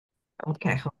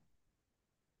Okay.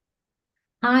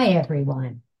 Hi,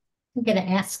 everyone. I'm going to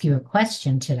ask you a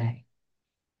question today.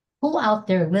 Who out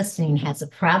there listening has a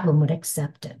problem with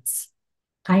acceptance?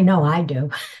 I know I do.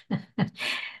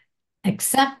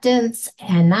 Acceptance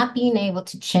and not being able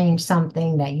to change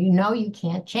something that you know you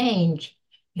can't change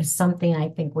is something I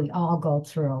think we all go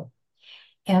through.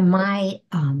 And my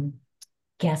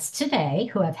guest today,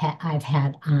 who I've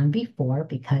had on before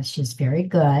because she's very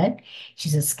good.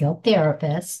 She's a skilled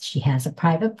therapist. She has a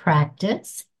private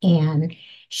practice, and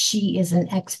she is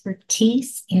an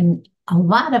expertise in a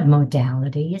lot of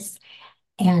modalities,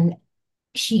 and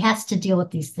she has to deal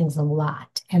with these things a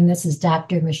lot. And this is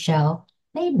Dr. Michelle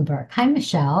Maidenberg. Hi,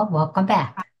 Michelle. Welcome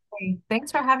back. Hey,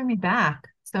 thanks for having me back.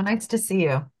 So nice to see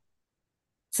you.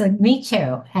 So, me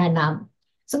too. And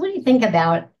so, what do you think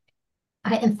about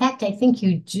in fact, I think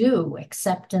you do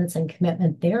acceptance and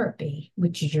commitment therapy,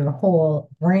 which is your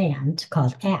whole brand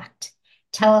called ACT.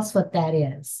 Tell us what that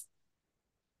is,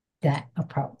 that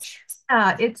approach.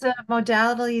 It's a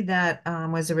modality that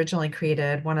was originally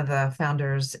created. One of the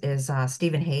founders is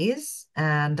Stephen Hayes,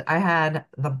 and I had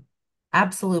the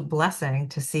absolute blessing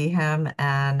to see him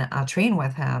and train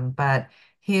with him. But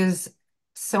he is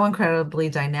so incredibly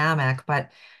dynamic. But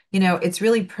it's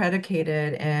really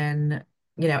predicated in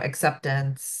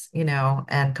acceptance,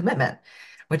 and commitment,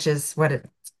 which is what it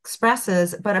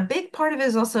expresses. But a big part of it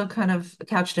is also kind of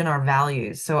couched in our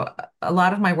values. So a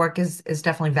lot of my work is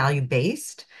definitely value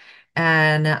based.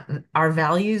 And our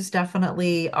values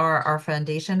definitely are our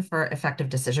foundation for effective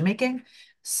decision making.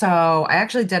 So I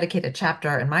actually dedicate a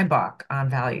chapter in my book on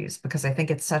values because I think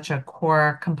it's such a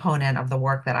core component of the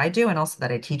work that I do and also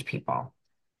that I teach people.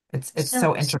 It's So,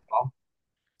 so integral.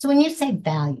 so when you say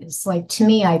values, like to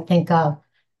me, I think of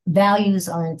values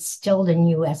are instilled in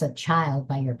you as a child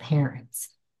by your parents.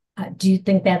 Do you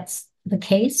think that's the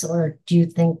case, or do you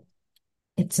think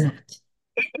it's not?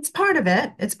 It's part of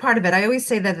it. It's part of it. I always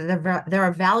say that there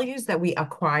are values that we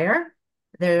acquire,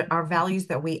 there are values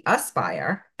that we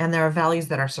aspire, and there are values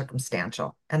that are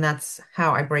circumstantial. And that's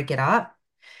how I break it up.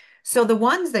 So the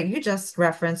ones that you just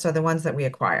referenced are the ones that we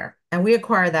acquire. And we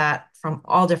acquire that from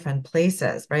all different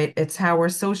places, right? It's how we're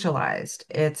socialized,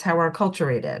 it's how we're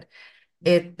acculturated,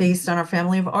 it based on our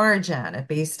family of origin, it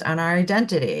based on our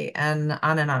identity, and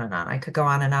on and on and on. I could go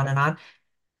on and on and on.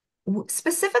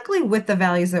 Specifically with the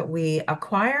values that we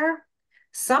acquire,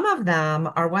 some of them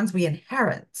are ones we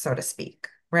inherit, so to speak,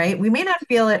 right? We may not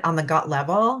feel it on the gut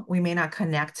level, we may not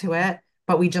connect to it,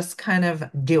 but we just kind of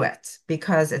do it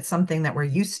because it's something that we're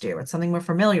used to, it's something we're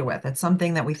familiar with, it's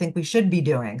something that we think we should be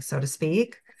doing, so to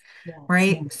speak, Yes.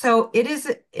 right? So it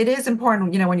is important,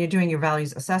 when you're doing your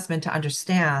values assessment to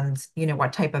understand,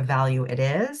 what type of value it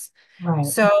is. Right.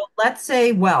 So let's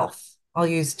say wealth. I'll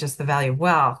use just the value of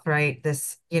wealth, right?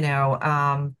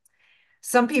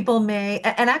 Some people may,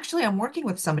 and actually, I'm working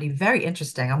with somebody very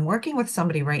interesting. I'm working with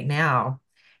somebody right now.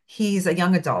 He's a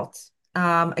young adult.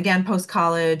 Again,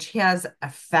 post-college. He has a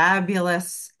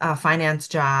fabulous finance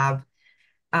job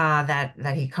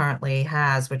that he currently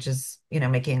has, which is,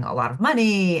 making a lot of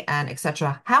money and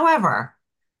etc. However,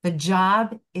 the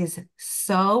job is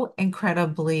so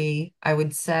incredibly, I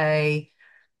would say,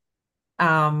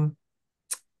 um,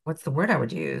 what's the word I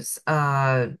would use?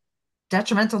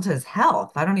 Detrimental to his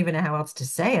health. I don't even know how else to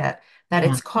say it, that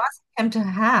Yeah. it's causing him to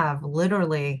have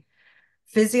literally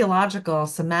physiological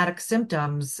somatic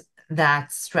symptoms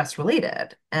that's stress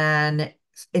related. And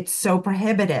it's so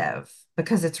prohibitive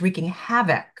because it's wreaking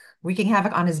havoc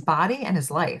on his body and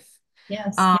his life.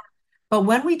 Yes. Um, but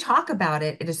when we talk about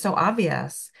it, it is so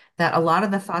obvious that a lot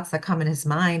of the thoughts that come in his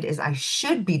mind is, I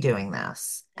should be doing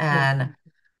this. Yeah.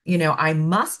 And I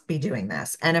must be doing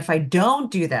this. And if I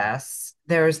don't do this,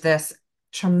 there's this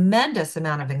tremendous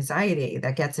amount of anxiety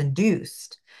that gets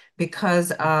induced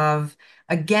because of,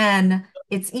 again,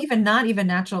 it's even not even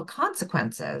natural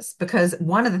consequences. Because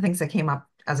one of the things that came up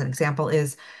as an example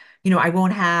is, I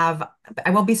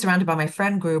won't be surrounded by my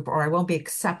friend group, or I won't be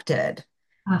accepted.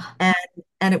 Ah, And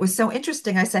and it was so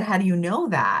interesting. I said, how do you know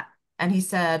that? And he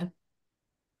said,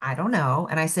 I don't know.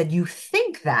 And I said, you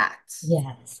think that,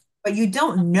 yes. but you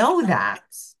don't know that.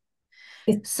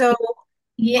 It, So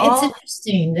Yeah, it's all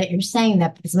interesting that you're saying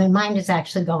that because my mind is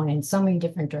actually going in so many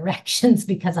different directions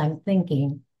because I'm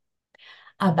thinking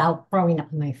about growing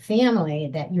up in my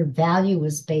family that your value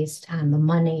was based on the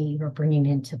money you're bringing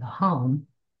into the home.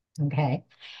 Okay.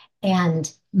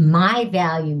 And my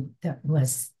value that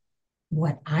was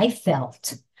what I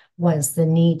felt was the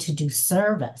need to do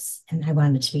service, and I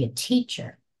wanted to be a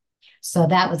teacher. So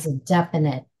that was a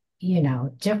definite,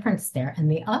 difference there.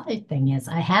 And the other thing is,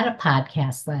 I had a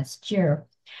podcast last year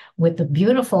with a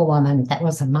beautiful woman that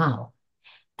was a model.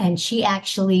 And she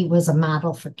actually was a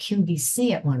model for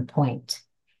QVC at one point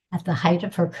at the height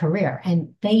of her career.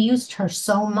 And they used her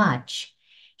so much.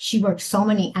 She worked so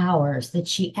many hours that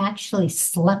she actually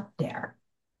slept there.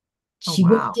 Oh, She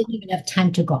wow. didn't even have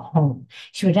time to go home.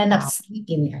 She would end up Wow.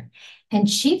 sleeping there. And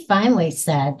she finally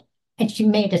said, and she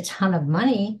made a ton of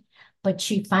money, but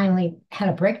she finally had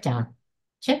a breakdown.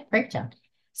 She had a breakdown.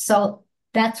 So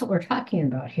that's what we're talking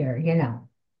about here, you know.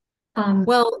 Um,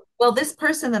 Well, this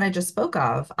person that I just spoke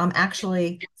of, I'm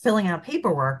actually filling out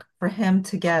paperwork for him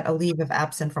to get a leave of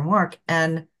absence from work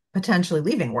and potentially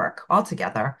leaving work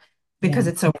altogether because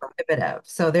yeah. it's so prohibitive.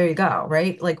 So there you go,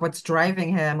 right? Like what's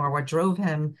driving him or what drove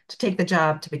him to take the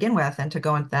job to begin with and to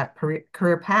go into that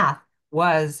career path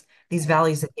was these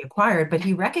values that he acquired. But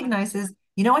he recognizes,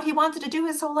 you know what he wanted to do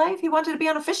his whole life? He wanted to be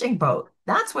on a fishing boat.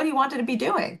 That's what he wanted to be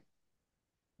doing.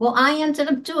 Well, I ended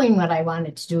up doing what I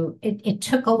wanted to do. It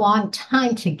took a long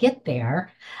time to get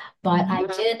there, but I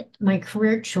Mhm. did. My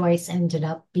career choice ended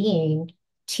up being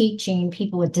teaching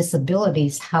people with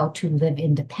disabilities how to live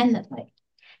independently.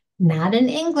 Not an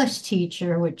English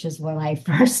teacher, which is what I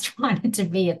first wanted to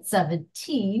be at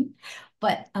 17,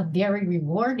 but a very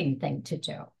rewarding thing to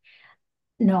do.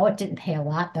 No, it didn't pay a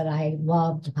lot, but I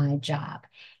loved my job.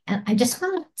 And I just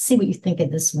want to see what you think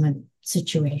of this one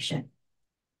situation.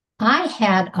 I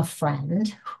had a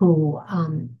friend who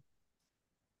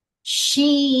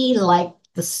she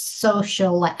liked the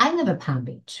social life. I live in Palm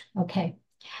Beach, okay?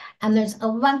 And there's a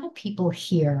lot of people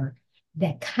here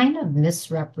that kind of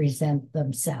misrepresent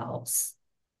themselves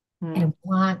Mm. and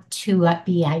want to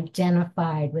be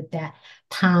identified with that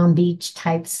Palm Beach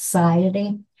type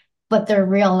society, but they're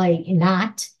really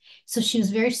not. So she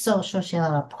was very social. She had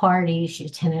a lot of parties. She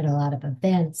attended a lot of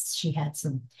events. She had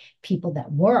some people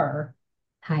that were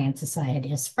high in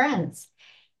society as friends.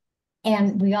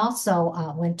 And we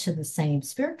also went to the same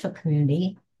spiritual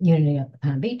community, Unity of the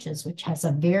Palm Beaches, which has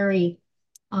a very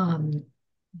um,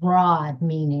 broad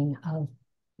meaning of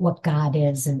what God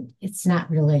is. And it's not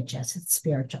religious, it's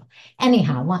spiritual.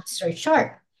 Anyhow, long story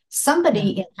short, Yeah. somebody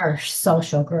in her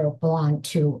social group belonged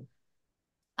to,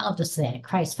 I'll just say it,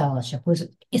 Christ Fellowship, was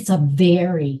it's a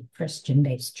very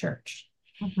Christian-based church.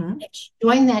 Mhm. And she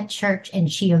joined that church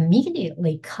and she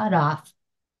immediately cut off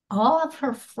all of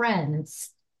her friends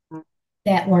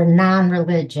that were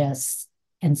non-religious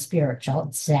and spiritual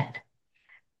instead.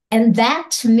 And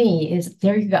that to me is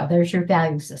there you go. There's your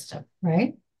value system,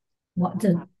 right? What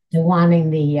the wanting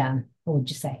the what would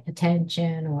you say,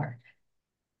 attention or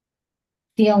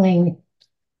feeling.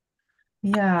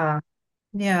 Yeah.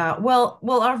 Yeah. Well,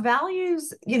 our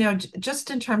values, just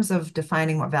in terms of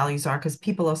defining what values are, because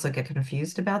people also get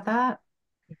confused about that,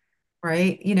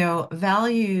 right?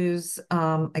 Values,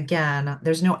 again,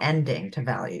 there's no ending to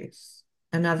values.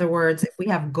 In other words, if we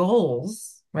have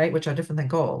goals, right, which are different than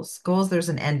goals, there's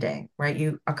an ending, right?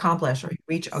 You accomplish or you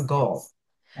reach a goal.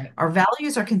 Right, Our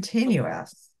values are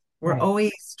continuous. We're right.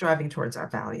 always striving towards our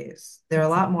values. They're a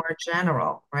Exactly. lot more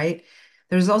general, right?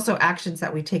 There's also actions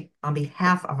that we take on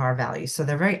behalf of our values. So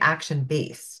they're very action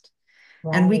based.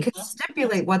 And we Right. could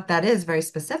stipulate what that is very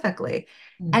specifically.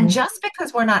 And Hmm. just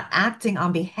because we're not acting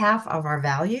on behalf of our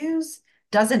values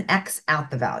doesn't X out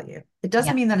the value. It doesn't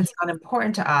Yeah. mean that it's not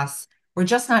important to us. We're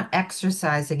just not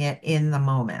exercising it in the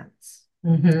moment,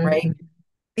 right? Hmm.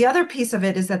 The other piece of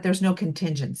it is that there's no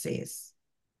contingencies.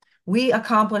 We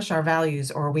accomplish our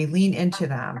values or we lean into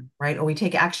them, right? Or we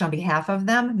take action on behalf of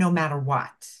them no matter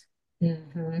what.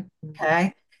 Hmm.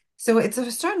 Okay. So it's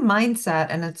a certain mindset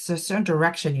and it's a certain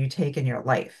direction you take in your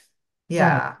life. Right.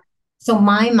 Yeah. So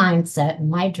my mindset and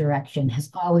my direction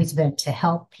has always been to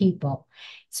help people,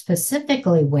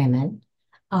 specifically women.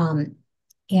 Um,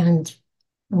 and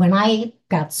when I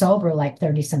got sober like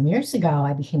 30 some years ago,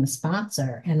 I became a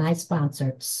sponsor and I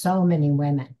sponsored so many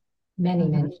women, many,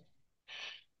 Mhm. many.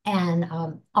 And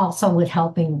also with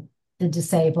helping the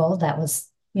disabled, that was,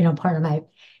 part of my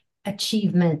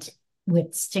achievement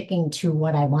with sticking to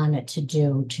what I wanted to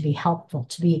do, to be helpful,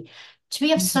 to be of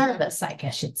Mhm. service, I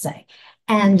guess you'd say.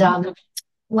 And Mhm.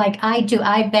 like I do,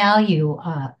 I value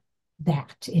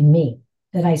that in me,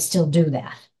 that I still do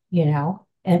that,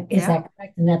 And is Yeah. that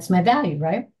correct? And that's my value,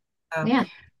 right? Yeah. Yeah.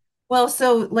 Well,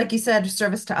 so like you said,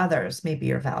 service to others may be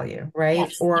your value, right?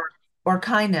 Yes. Or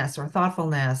kindness or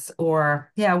thoughtfulness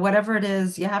or yeah, whatever it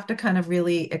is, you have to kind of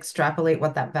really extrapolate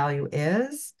what that value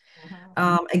is.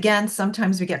 Mhm. Again,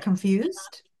 sometimes we get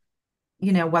confused,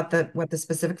 what the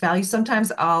specific value.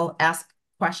 Sometimes I'll ask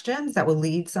questions that will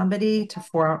lead somebody to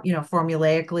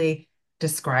formulaically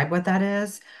describe what that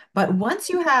is. But once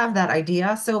you have that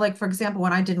idea, so like for example,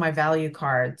 when I did my value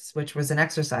cards, which was an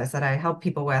exercise that I helped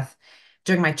people with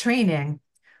during my training,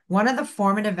 one of the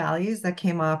formative values that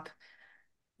came up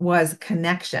was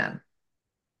connection.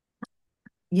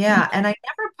 Yeah. Yeah, and I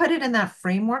never put it in that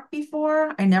framework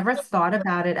before. I never thought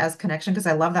about it as connection because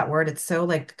I love that word. It's so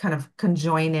like kind of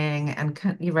conjoining and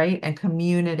right and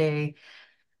community.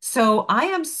 So I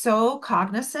am so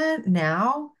cognizant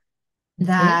now Mhm.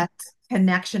 that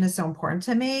connection is so important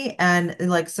to me. And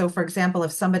like, so for example,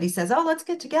 if somebody says, "Oh, let's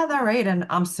get together," right? And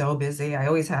I'm so busy. I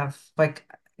always have like,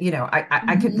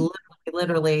 I could Mhm.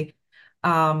 literally,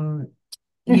 um,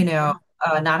 you know,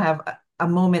 not have a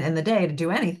moment in the day to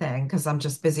do anything because I'm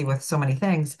just busy with so many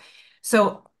things.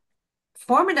 So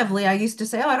formatively, I used to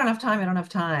say, "Oh, I don't have time. I don't have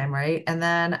time," right? And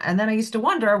then I used to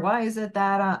wonder, why is it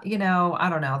that, I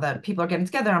don't know, that people are getting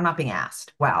together and I'm not being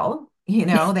asked? Well,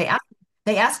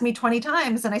 they asked me 20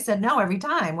 times and I said no every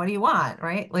time. What do you want?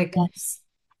 Right? Like, Yes.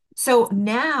 so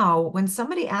now when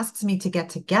somebody asks me to get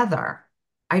together,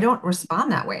 I don't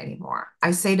respond that way anymore.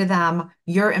 I say to them,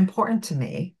 "You're important to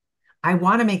me. I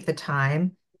want to make the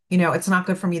time. It's not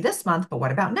good for me this month, but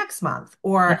what about next month? Yeah.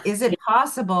 Or is it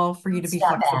possible for you Don't to be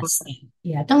stop flexible?" asking.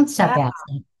 Yeah, don't stop Yeah,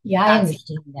 asking. Yeah, I that's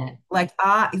understand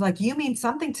that. like you mean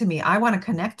something to me. I want to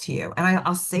connect to you. And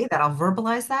I'll say that, I'll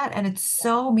verbalize that. And it's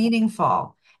so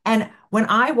meaningful. And when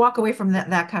I walk away from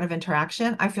that kind of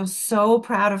interaction, I feel so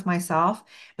proud of myself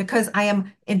because I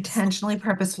am intentionally,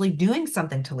 purposefully doing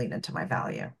something to lean into my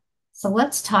value. So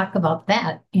let's talk about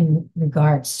that in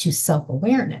regards to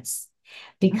self-awareness,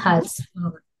 Mhm. because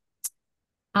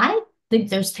I think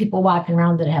there's people walking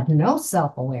around that have no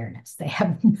self-awareness. They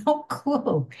have no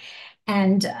clue.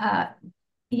 And, I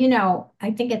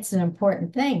think it's an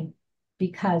important thing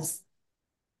because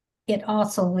it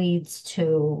also leads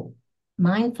to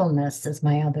mindfulness, is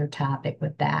my other topic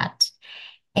with that.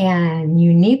 And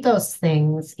you need those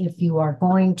things if you are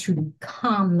going to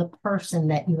become the person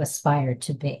that you aspire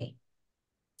to be.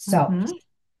 So, Mhm.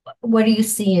 what do you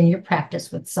see in your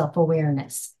practice with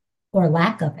self-awareness or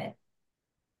lack of it?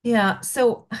 Yeah.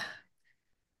 So,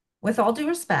 with all due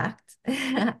respect,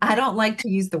 I don't like to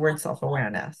use the word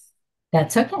self-awareness.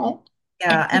 That's okay.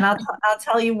 Yeah, and I'll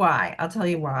tell you why. I'll tell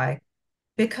you why.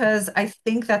 Because I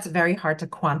think that's very hard to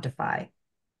quantify.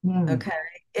 Mm, Okay.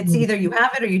 It's mm, either you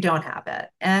have it or you don't have it.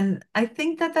 And I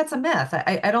think that that's a myth.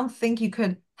 I don't think you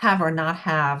could have or not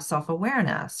have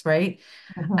self-awareness, right?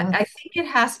 mhm. I think it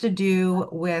has to do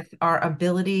with our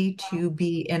ability to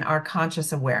be in our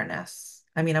conscious awareness.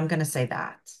 I mean, I'm going to say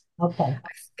that. Okay.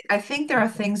 I think there are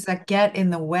things that get in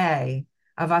the way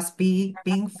of us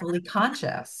being fully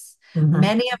conscious. Mhm.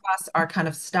 Many of us are kind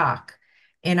of stuck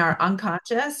in our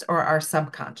unconscious or our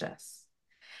subconscious.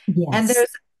 And Yes.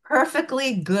 there's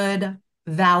perfectly good,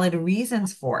 valid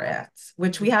reasons for it,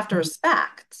 which we have to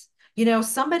respect.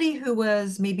 Somebody who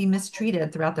was maybe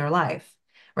mistreated throughout their life,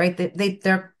 right?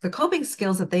 The coping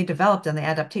skills that they developed and the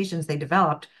adaptations they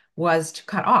developed was to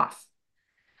cut off,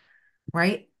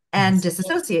 right? And Yes.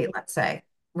 disassociate, let's say,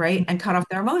 right? And cut off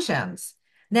their emotions.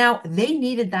 Now, they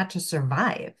needed that to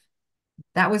survive.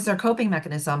 That was their coping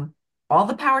mechanism. All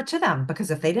the power to them,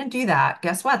 because if they didn't do that,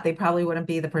 guess what? They probably wouldn't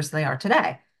be the person they are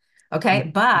today.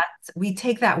 Okay. But we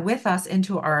take that with us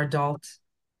into our adult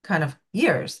kind of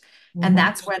years. And Mhm.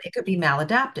 that's when it could be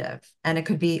maladaptive and it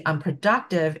could be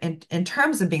unproductive in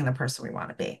terms of being the person we want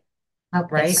to be. Okay.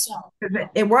 Right. So, 'Cause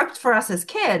it worked for us as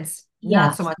kids,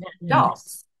 not so yes, much that matters.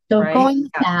 adults. So, Right. going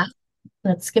with Yeah. that,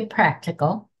 let's get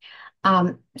practical.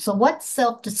 So what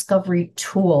self-discovery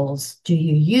tools do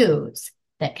you use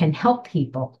that can help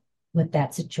people with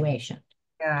that situation?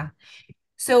 Yeah.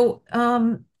 So,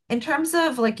 in terms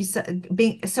of, like you said,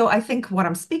 so I think what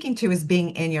I'm speaking to is being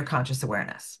in your conscious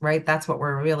awareness, right? That's what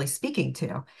we're really speaking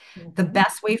to. The Mhm.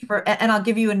 best way and I'll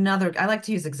give you another, I like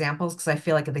to use examples because I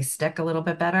feel like they stick a little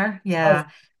bit better. Oh, Yeah.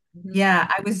 mhm. Yeah.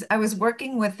 I was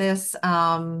working with this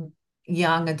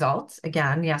young adult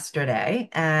again yesterday,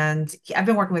 and I've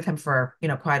been working with him for,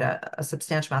 quite a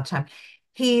substantial amount of time.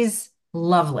 He's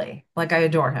lovely. Like, I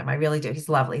adore him. I really do. He's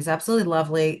lovely. He's absolutely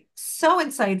lovely. So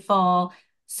insightful,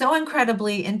 so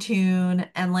incredibly in tune,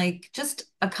 and like just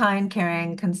a kind,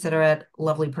 caring, considerate,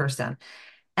 lovely person.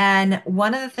 And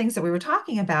one of the things that we were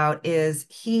talking about is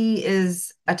he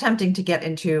is attempting to get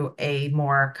into a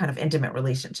more kind of intimate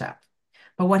relationship.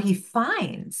 But what he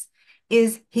finds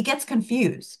is he gets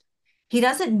confused. He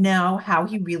doesn't know how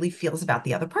he really feels about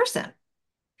the other person.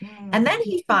 And then Mm.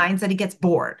 he finds that he gets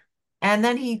bored. And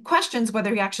then he questions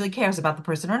whether he actually cares about the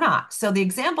person or not. So the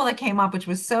example that came up, which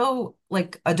was so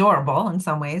like adorable in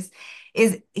some ways,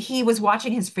 is he was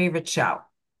watching his favorite show.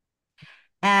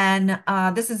 And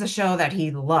this is a show that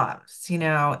he loves,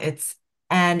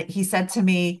 and he said to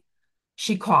me,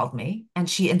 she called me and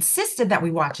she insisted that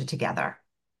we watch it together.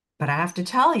 But I have to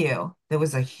tell you, there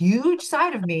was a huge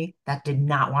side of me that did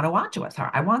not want to watch it with her.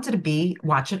 I wanted to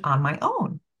watch it on my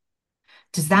own.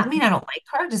 Does that mean I don't like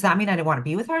her? Does that mean I didn't want to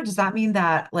be with her? Does that mean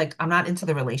that like I'm not into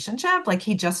the relationship? Like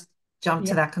he just jumped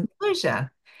Yeah. to that conclusion.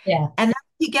 Yeah. And then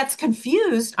he gets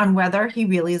confused on whether he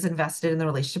really is invested in the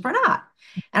relationship or not.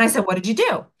 And I said, "What did you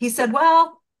do?" He said,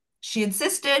 "Well, she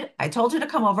insisted. I told her to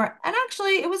come over. And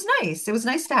actually, it was nice. It was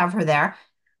nice to have her there.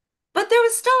 But there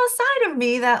was still a side of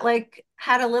me that like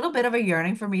had a little bit of a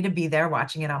yearning for me to be there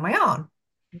watching it on my own."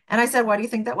 And I said, "Why do you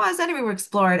think that was?" Anyway, we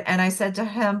explored. And I said to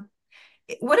him,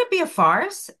 "Would it be a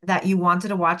farce that you wanted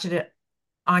to watch it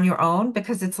on your own,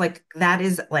 because it's like that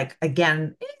is like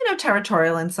again,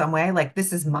 territorial in some way. Like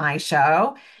this is my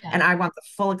show Yeah. and I want the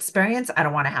full experience. I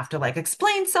don't want to have to like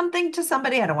explain something to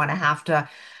somebody. I don't want to have to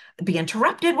be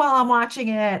interrupted while I'm watching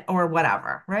it or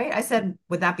whatever." Right? I said,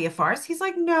 "Would that be a farce?" He's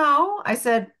like, "No." I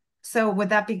said, "So would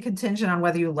that be contingent on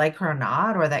whether you like her or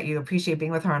not, or that you appreciate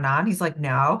being with her or not?" He's like,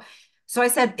 "No." So I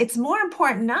said, "It's more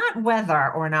important not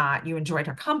whether or not you enjoyed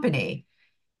her company.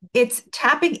 It's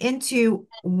tapping into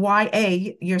why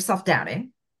A, you're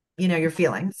self-doubting, your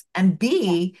feelings, and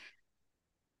B,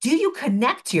 do you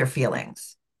connect to your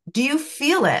feelings? Do you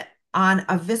feel it on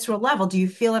a visceral level? Do you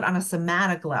feel it on a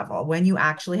somatic level when you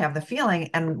actually have the feeling?"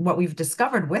 And what we've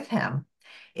discovered with him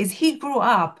is he grew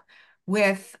up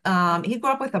with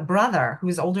a brother who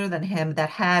was older than him that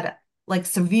had like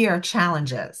severe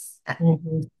challenges,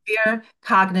 Mhm. severe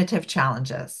cognitive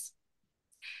challenges.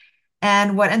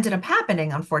 And what ended up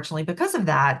happening, unfortunately, because of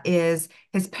that, is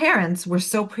his parents were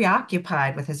so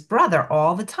preoccupied with his brother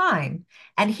all the time.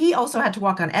 And he also had to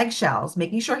walk on eggshells,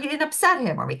 making sure he didn't upset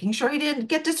him, or making sure he didn't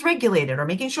get dysregulated, or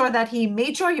making sure that he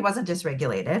made sure he wasn't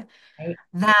dysregulated, Right.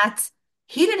 that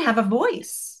he didn't have a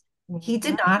voice. He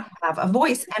did Mhm. not have a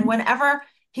voice. And whenever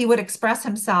he would express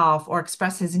himself or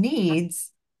express his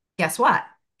needs, guess what?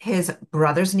 His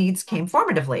brother's needs came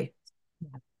formatively.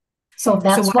 So So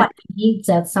that's what what he needs.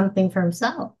 That's something for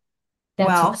himself. That's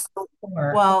Well, what so,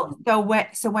 for.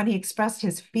 so when he expressed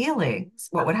his feelings,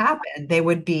 what would happen? They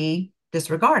would be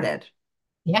disregarded.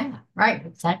 Yeah, right,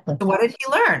 exactly. So what did he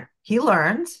learn? He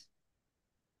learned,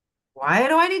 why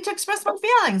do I need to express my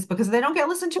feelings? Because they don't get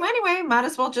listened to anyway. Might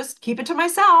as well just keep it to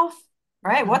myself.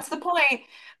 Right? Mhm. What's the point?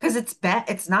 Because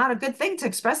it's not a good thing to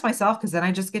express myself because then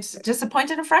I just get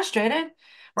disappointed and frustrated.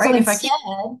 So Right? If I instead,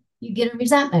 keep you get a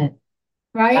resentment,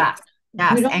 right? Yes, You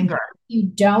yes, don't anger. you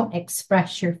don't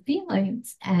express your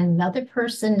feelings, and another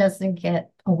person doesn't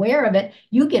get aware of it.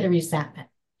 You get a resentment.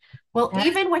 Well, That's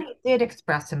even when he did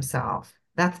express himself,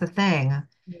 that's the thing. of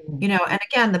And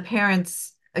again, the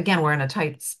parents, again, were in a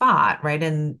tight spot, right?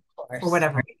 And for course,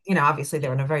 whatever, obviously they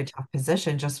were in a very tough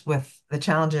position just with the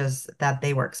challenges that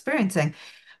they were experiencing.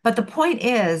 But the point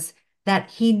is that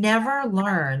he never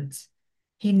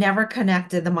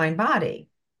connected the mind body.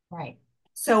 right?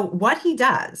 So what he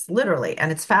does, literally,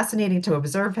 and it's fascinating to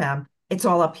observe him, it's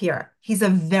all up here. He's a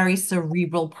very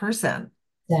cerebral person.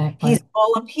 He's Exactly.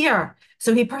 all up here.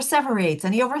 So he perseverates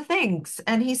and he overthinks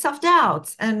and he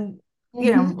self-doubts and,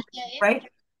 you Hmm. know, right?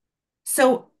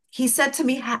 So he said to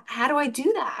me, how do I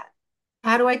do that?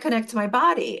 How do I connect to my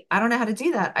body? I don't know how to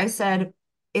do that. I said,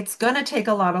 it's going to take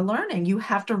a lot of learning. You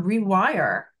have to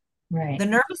rewire Right. the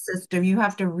nervous system. You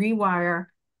have to rewire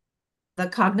the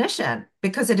cognition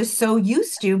because it is so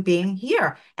used to being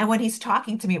here. And when he's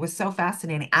talking to me, it was so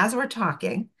fascinating. As we're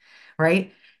talking,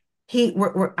 right?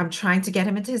 I'm trying to get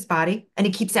him into his body and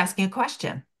he keeps asking a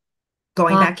question,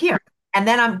 going Uh, back here. And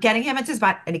then I'm getting him into his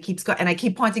butt and he keeps going and I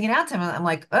keep pointing it out to him. And I'm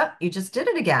like, oh, you just did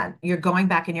it again. You're going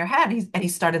back in your head. And he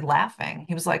started laughing.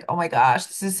 He was like, oh my gosh,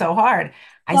 this is so hard.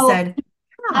 I so said,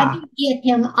 how do yeah, you get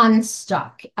him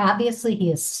unstuck? Obviously,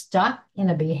 he is stuck in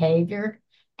a behavior,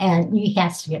 and he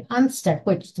has to get unstuck.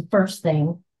 Which the first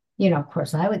thing, of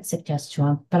course, I would suggest to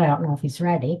him, but I don't know if he's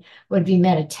ready, would be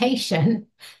meditation.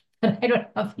 But I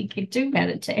don't know if he could do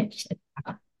meditation.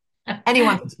 by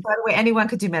the way, anyone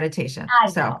could do meditation. I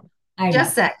So know. I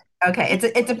just know. say, okay, it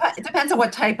depends on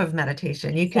what type of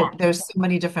meditation. Exactly. There's so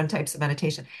many different types of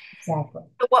meditation. Exactly.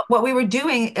 But what we were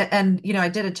doing, and I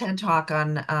did a TED talk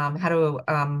on how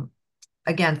to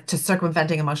again, to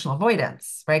circumventing emotional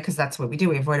avoidance, right? Because that's what we do.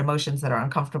 We avoid emotions that are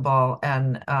uncomfortable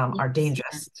and are Yes.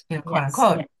 dangerous, quote Yes.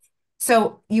 unquote.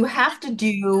 So you have to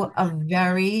do a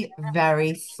very,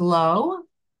 very slow,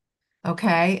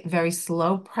 okay, very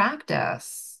slow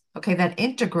practice, okay, that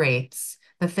integrates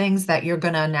the things that you're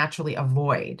going to naturally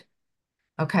avoid.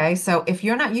 Okay. So if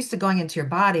you're not used to going into your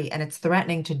body and it's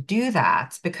threatening to do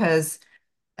that, because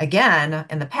again,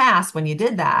 in the past, when you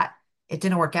did that, it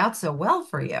didn't work out so well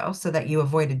for you, so that you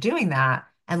avoided doing that.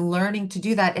 And learning to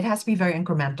do that, it has to be very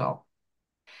incremental.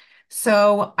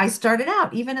 So I started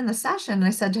out even in the session, and I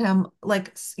said to him,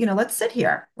 like, let's sit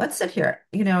here. Let's sit here.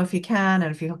 If you can,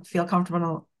 and if you feel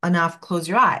comfortable enough, close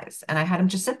your eyes. And I had him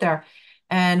just sit there.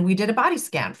 And we did a body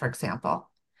scan, for example.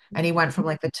 And he went from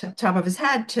like the t top of his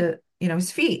head to,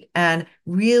 his feet and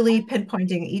really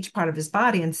pinpointing each part of his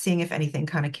body and seeing if anything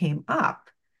kind of came up,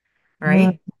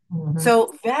 right? Mhm.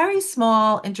 So very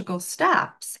small integral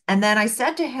steps. And then I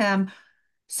said to him,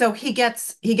 so he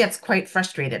gets quite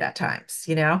frustrated at times.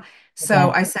 I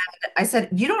So bet. I said,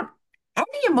 you don't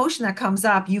any emotion that comes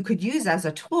up, you could use as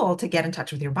a tool to get in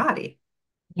touch with your body.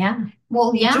 Yeah.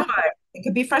 Well, Be joy, yeah, it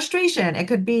could be frustration, it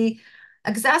could be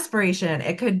exasperation,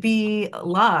 it could be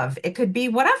love, it could be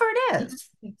whatever it is.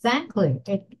 exactly.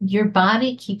 Your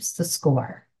body keeps the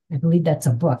score. I believe that's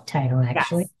a book title,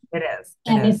 actually. Yes, it is.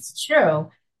 It And is. it's true.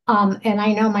 And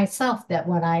I know myself that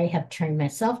what I have trained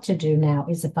myself to do now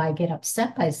is if I get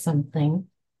upset by something,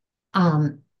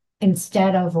 um,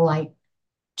 instead of like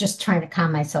just trying to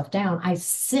calm myself down, I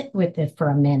sit with it for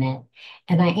a minute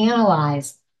and I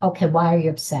analyze, okay, why are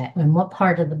you upset? And what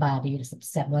part of the body is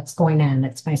upset? What's going on?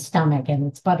 It's my stomach and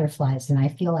it's butterflies, and I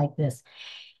feel like this.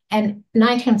 And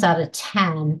 9 times out of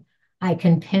 10, I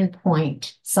can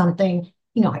pinpoint something,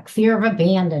 like fear of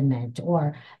abandonment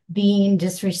or being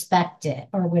disrespected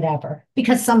or whatever,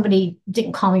 because somebody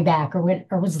didn't call me back or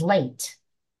was late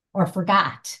or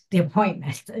forgot the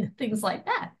appointment, things like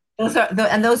that.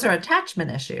 Those are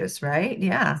attachment issues, right?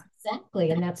 Yeah.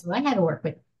 Exactly. And that's what I had to work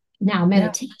with. Now, Yeah.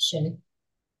 meditation,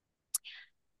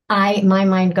 my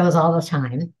mind goes all the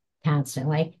time,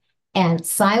 constantly. And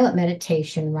silent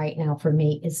meditation right now for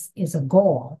me is a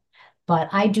goal. But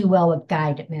I do well with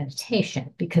guided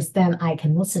meditation because then I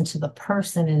can listen to the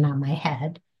person and not my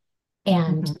head.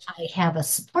 And Mhm. I have a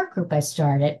support group I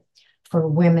started for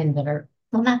women that are,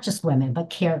 well, not just women, but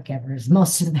caregivers.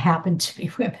 Most of them happen to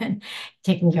be women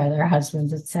taking care of their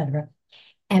husbands, etc.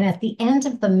 And at the end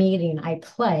of the meeting, I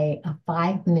play a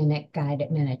 5-minute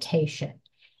guided meditation.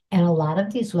 And a lot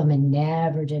of these women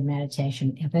never did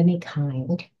meditation of any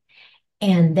kind.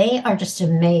 And they are just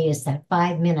amazed at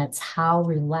 5 minutes how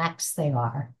relaxed they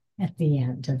are at the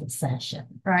end of the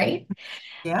session, right? And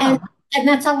Yeah, and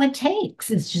that's all it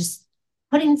takes is just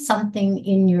putting something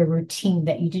in your routine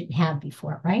that you didn't have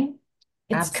before, right?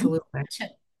 It's absolutely.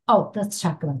 commitment. Oh, let's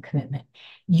talk about commitment.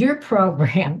 Your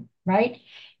program, right?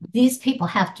 These people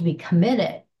have to be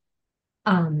committed.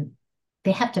 Um,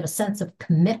 they have to have a sense of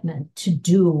commitment to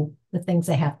do the things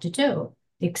they have to do,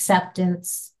 the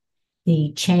acceptance,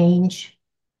 the change.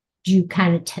 Do you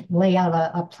kind of lay out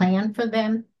a plan for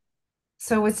them?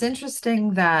 So it's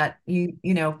interesting that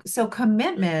so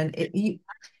commitment,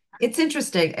 it's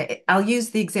interesting. I'll use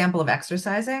the example of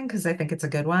exercising because I think it's a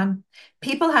good one.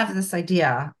 People have this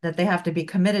idea that they have to be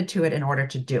committed to it in order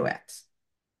to do it.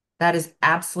 That is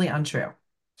absolutely untrue.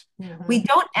 We Mhm.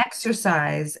 don't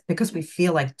exercise because we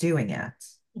feel like doing it.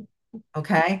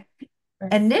 Okay.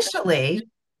 Initially,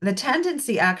 the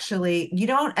tendency actually, you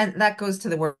don't, and that goes to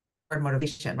the word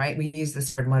motivation, right? We use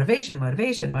this word motivation,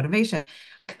 motivation, motivation.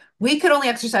 We could only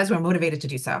exercise when we're motivated to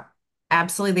do so.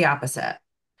 Absolutely the opposite.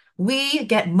 We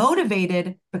get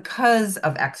motivated because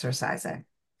of exercising,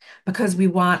 because we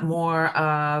want more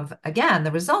of, again,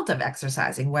 the result of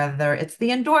exercising, whether it's the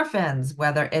endorphins,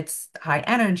 whether it's high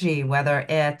energy, whether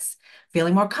it's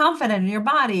feeling more confident in your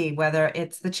body, whether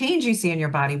it's the change you see in your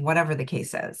body, whatever the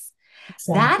case is.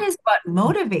 That Exactly. is what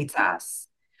motivates us.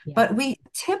 Yeah. But we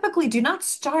typically do not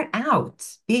start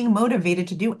out being motivated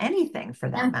to do anything for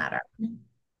that Yeah. matter.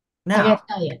 I gotta No.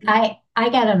 tell you, I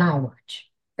got an iWatch.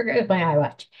 Forget with my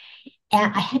iWatch.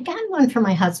 And I had gotten one for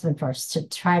my husband first to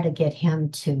try to get him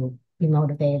to be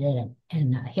motivated,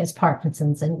 and he has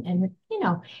Parkinson's, and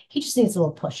he just needs a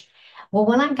little push. Well,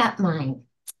 when I got mine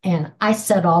and I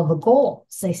set all the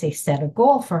goals, they say set a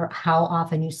goal for how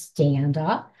often you stand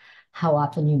up, how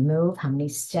often you move, how many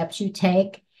steps you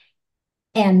take.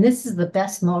 And this is the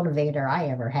best motivator I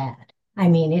ever had. I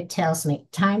mean, it tells me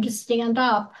time to stand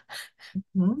up.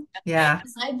 Mhm. Yeah.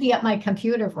 'Cause I'd be at my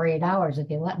computer for 8 hours if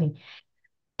you let me.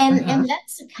 And Uh-huh. and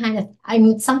that's the kind of, I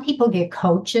mean, some people get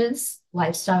coaches,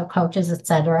 lifestyle coaches,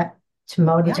 etc., to Yeah.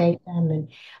 motivate them.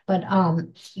 But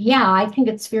yeah, I think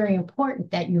it's very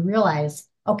important that you realize,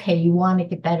 okay, you want to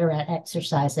get better at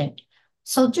exercising.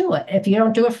 So do it. If you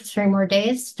don't do it for 3 more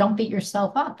days, don't beat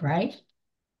yourself up, right?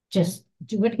 Just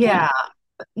do it again.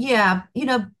 Yeah.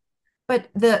 Yeah. But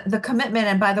the commitment,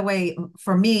 and by the way,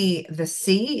 for me, the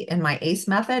C in my ACE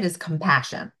method is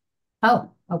compassion.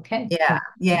 Oh, okay. Yeah,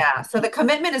 yeah. So the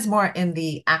commitment is more in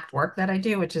the ACT work that I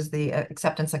do, which is the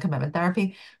acceptance and commitment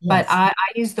therapy. But Yes. I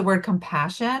use the word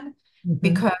compassion Mhm.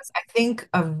 because I think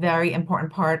a very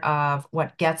important part of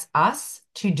what gets us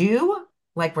to do.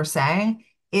 like we're saying,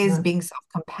 is Uh, being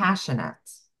self-compassionate.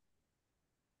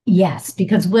 Yes,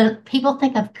 because when people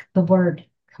think of the word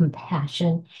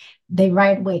compassion, they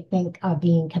right away think of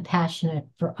being compassionate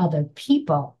for other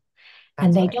people,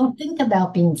 and That's they right. don't think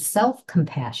about being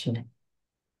self-compassionate.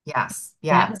 Yes.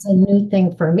 That Yeah. was a new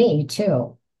thing for me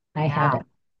too. I had Yeah. to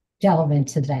delve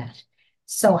into that.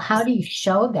 So, how do you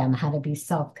show them how to be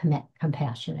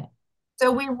self-compassionate?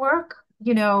 So we work,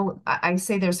 I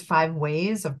say there's 5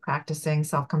 ways of practicing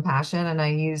self-compassion, and I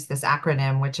use this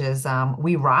acronym, which is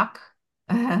We Rock,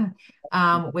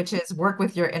 which is work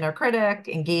with your inner critic,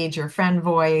 engage your friend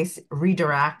voice,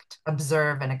 redirect,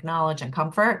 observe, and acknowledge and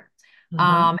comfort.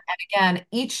 Uh-huh. And again,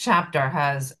 each chapter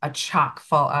has a chock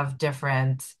full of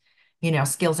different,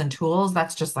 skills and tools.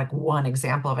 That's just like one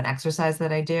example of an exercise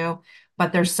that I do.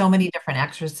 But there's so many different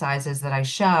exercises that I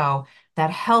show that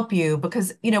help you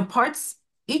because,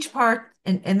 each part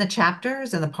in the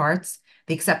chapters and the parts,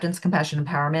 the acceptance, compassion,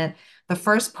 empowerment, the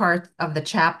first part of the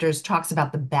chapters talks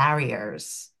about the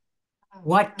barriers.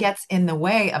 What gets in the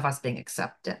way of us being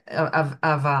accepted, of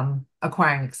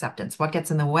acquiring acceptance? What gets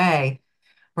in the way,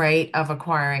 right, of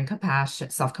acquiring compassion,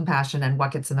 self-compassion, and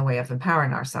what gets in the way of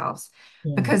empowering ourselves?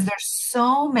 Yeah, Because there's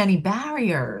so many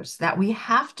barriers that we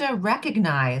have to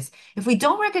recognize. If we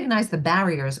don't recognize the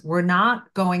barriers, we're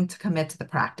not going to commit to the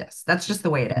practice. That's just the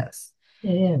way it is. it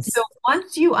So is.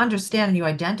 once you understand and you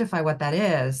identify what that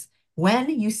is, when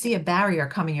you see a barrier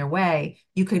coming your way,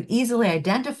 you could easily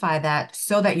identify that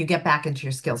so that you get back into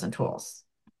your skills and tools.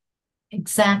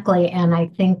 Exactly. And I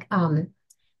think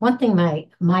one thing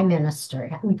my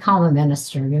minister, we call him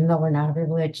minister, even though we're not a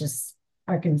religious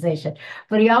organization,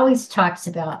 but he always talks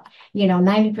about,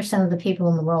 90% of the people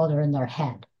in the world are in their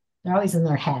head. They're always in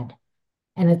their head.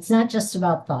 And it's not just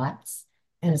about thoughts,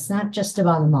 and it's not just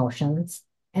about emotions,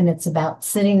 and it's about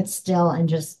sitting still and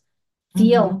just Hmm.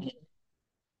 feeling,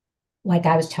 like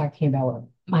I was talking about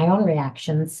my own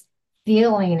reactions,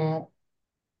 feeling it,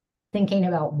 thinking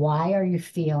about why are you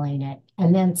feeling it,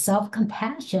 and then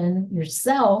self-compassion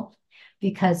yourself,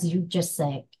 because you just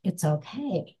say, it's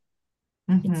okay.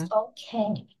 It's Hmm.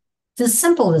 okay. It's as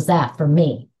simple as that for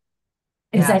me.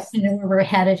 Is that Yes. where we're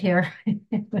headed here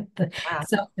with the Yes.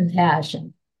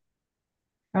 self-compassion,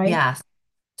 right? Yes.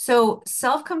 So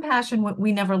self-compassion,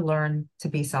 we never learn to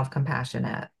be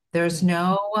self-compassionate. There's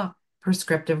no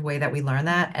prescriptive way that we learn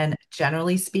that. And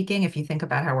generally speaking, if you think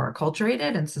about how we're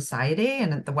acculturated in society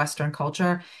and the Western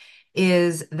culture,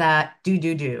 is that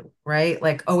do, right?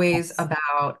 Like always Yes.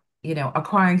 about,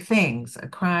 acquiring things,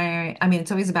 I mean,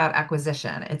 it's always about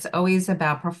acquisition. It's always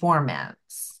about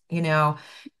performance, we're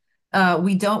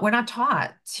not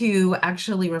taught to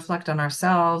actually reflect on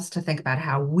ourselves, to think about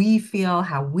how we feel,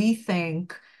 how we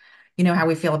think, how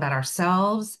we feel about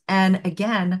ourselves. And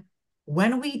again,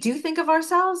 when we do think of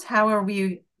ourselves, how are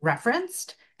we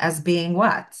referenced as being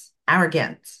what?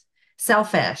 Arrogant,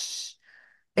 selfish,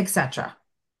 etc.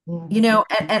 Mhm.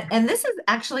 And this has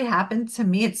actually happened to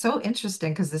me. It's so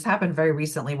interesting because this happened very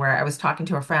recently where I was talking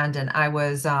to a friend and I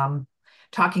was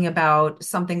talking about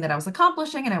something that I was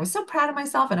accomplishing and I was so proud of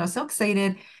myself and I was so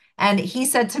excited. And he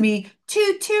said to me,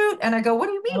 toot, toot. And I go, what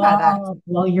do you mean by that? Oh,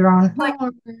 blow your own Like,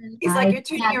 horn. he's like, I you're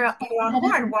tooting got your own tired of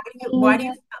horn. doing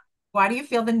it. Why do you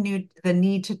feel the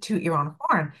need to toot your own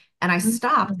horn? And I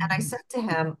stopped and I Mhm. said to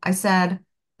him, I said,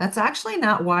 that's actually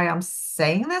not why I'm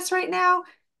saying this right now.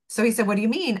 So he said, what do you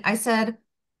mean? I said,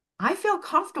 I feel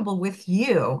comfortable with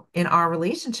you in our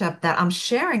relationship that I'm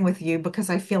sharing with you because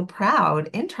I feel proud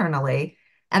internally.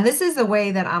 And this is the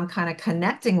way that I'm kind of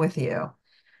connecting with you,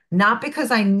 not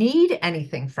because I need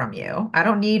anything from you. I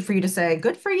don't need for you to say,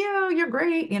 good for you, you're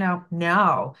great.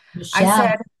 No. I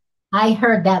said, Michelle, I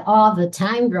heard that all the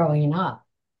time growing up.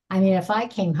 I mean, if I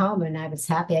came home and I was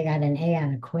happy I got an A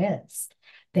on a quiz,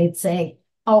 they'd say,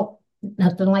 oh,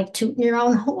 nothing like tooting your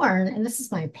own horn. And this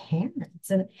is my parents.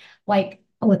 And like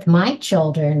with my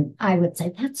children, I would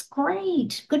say, that's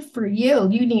great. Good for you.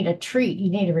 You need a treat. You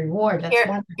need a reward. That's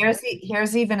wonderful.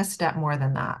 here's even a step more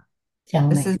than that. Tell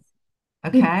This is me.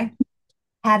 okay.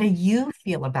 How do you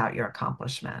feel about your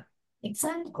accomplishment?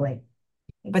 Exactly.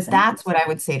 But Exactly. that's what I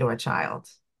would say to a child.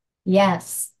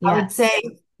 Yes. I would Yes.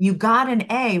 say, you got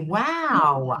an A.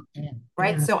 Wow. Yeah.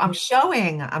 Right? Yeah. So I'm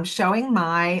showing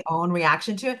my own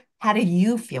reaction to it. How do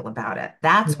you feel about it?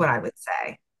 That's what I would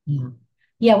say. Yeah.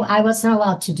 Yeah, well, I wasn't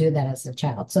allowed to do that as a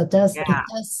child. So it Yeah.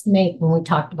 does make when we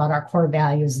talked about our core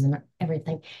values and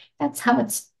everything, that's how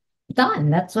it's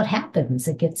done. That's what happens.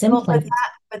 It gets Well, but implanted.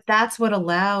 that's what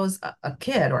allows a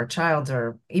kid or a child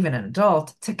or even an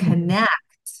adult to Mhm. connect,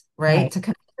 right? Right. To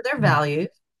connect to their Right. values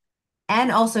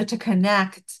and also to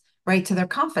connect, right, to their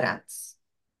confidence.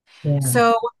 Yeah.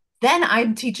 So then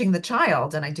I'm teaching the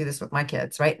child, and I do this with my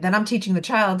kids, right? Then I'm teaching the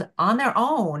child on their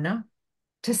own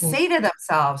to Mm, say to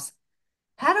themselves,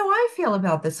 how do I feel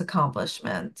about this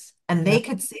accomplishment? And yeah, they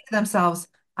could say to themselves,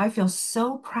 I feel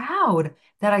so proud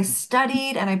that I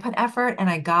studied and I put effort and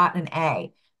I got an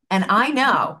A. And I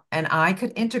know, and I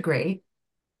could integrate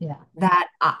yeah, that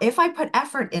if I put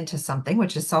effort into something,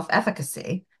 which is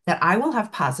self-efficacy, that I will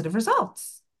have positive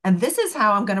results. And this is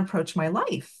how I'm going to approach my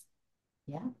life.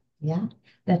 yeah, yeah.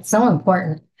 That's so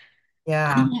important. I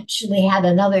Yeah. actually had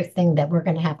another thing that we're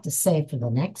going to have to say for the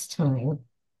next time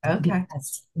Okay.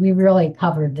 because we really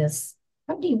covered this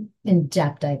pretty in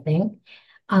depth, I think.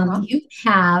 Uh-huh. You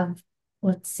have,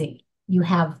 let's see, you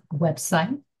have a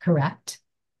website, correct?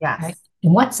 Right. Yes.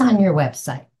 And what's on your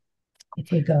website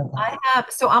if we go there?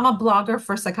 So I'm a blogger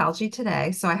for Psychology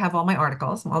Today. So I have all my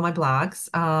articles, all my blogs.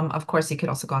 Of course, you could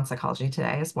also go on Psychology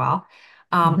Today as well.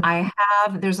 Mhm.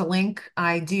 There's a link.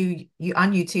 I do you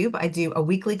on YouTube. I do a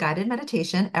weekly guided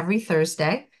meditation every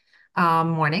Thursday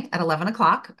morning at 11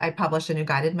 o'clock. I publish a new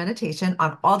guided meditation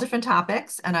on all different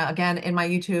topics. And again, in my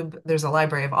YouTube, there's a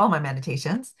library of all my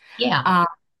meditations. Yeah. Um,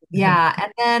 Mhm. yeah,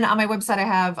 and then on my website, I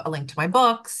have a link to my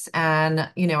books and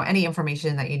any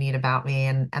information that you need about me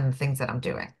and the things that I'm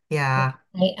doing. Yeah.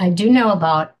 I do know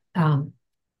about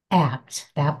ACT,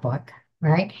 that book,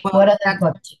 right? What Well, other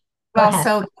book? Go well, ahead.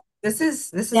 so this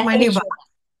is Yeah, my new Age book.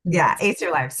 Your Life. Yeah, Ace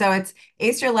Your Life. So it's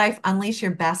Ace Your Life, Unleash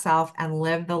Your Best Self, and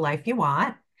Live the Life You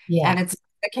Want. Yeah. And it's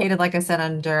dedicated, like I said,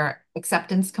 under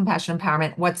acceptance, compassion,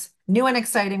 empowerment. What's new and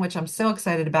exciting, which I'm so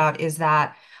excited about, is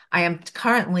that I am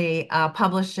currently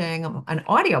publishing an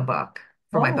audiobook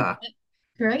for my Oh, book. So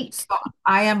great.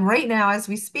 I am right now, as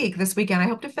we speak, this weekend, I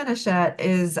hope to finish it,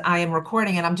 is I am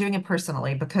recording and I'm doing it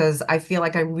personally because I feel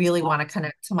like I really want to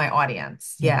connect to my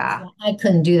audience. Yeah, Yeah. so I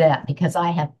couldn't do that because I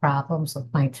have problems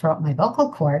with my throat, my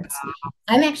vocal cords.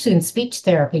 I'm actually in speech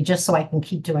therapy just so I can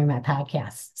keep doing my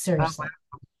podcast. Oh, Seriously.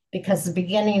 Because the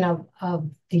beginning of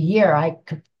the year I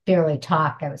could barely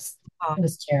talk. wow. It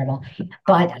was terrible.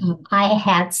 But I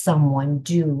had someone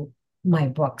do my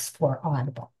books for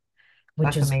Audible, which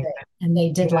That's is amazing. great. And they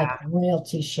did like Yeah. a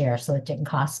royalty share, so it didn't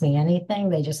cost me anything.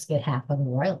 They just get half of the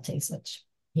royalties, which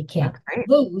you can't That's great.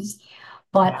 lose.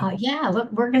 But Yeah. yeah,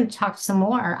 look, we're going to talk some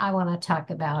more. I want to talk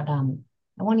about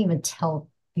I won't even tell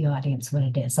the audience what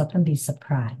it is. Let them be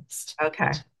surprised.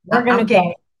 Okay. We're going I'm to game.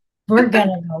 go we're going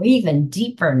to go even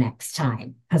deeper next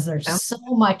time because there's Um, so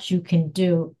much you can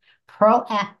do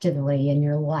proactively in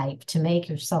your life to make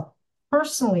yourself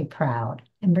personally proud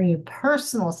and bring you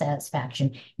personal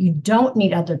satisfaction. You don't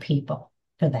need other people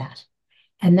for that.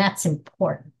 And that's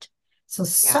important. So, Yeah.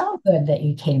 so good that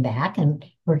you came back, and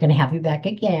we're going to have you back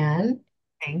again.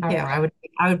 Thank All you. right.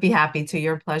 I would be happy to.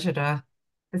 Your pleasure to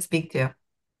speak to.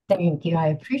 Thank you. I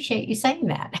appreciate you saying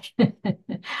that.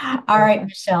 All right,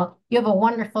 Michelle, you have a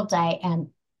wonderful day. And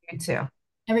You too.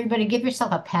 everybody, give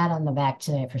yourself a pat on the back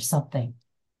today for something.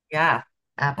 Yeah.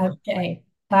 Absolutely. Okay.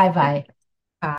 Bye bye.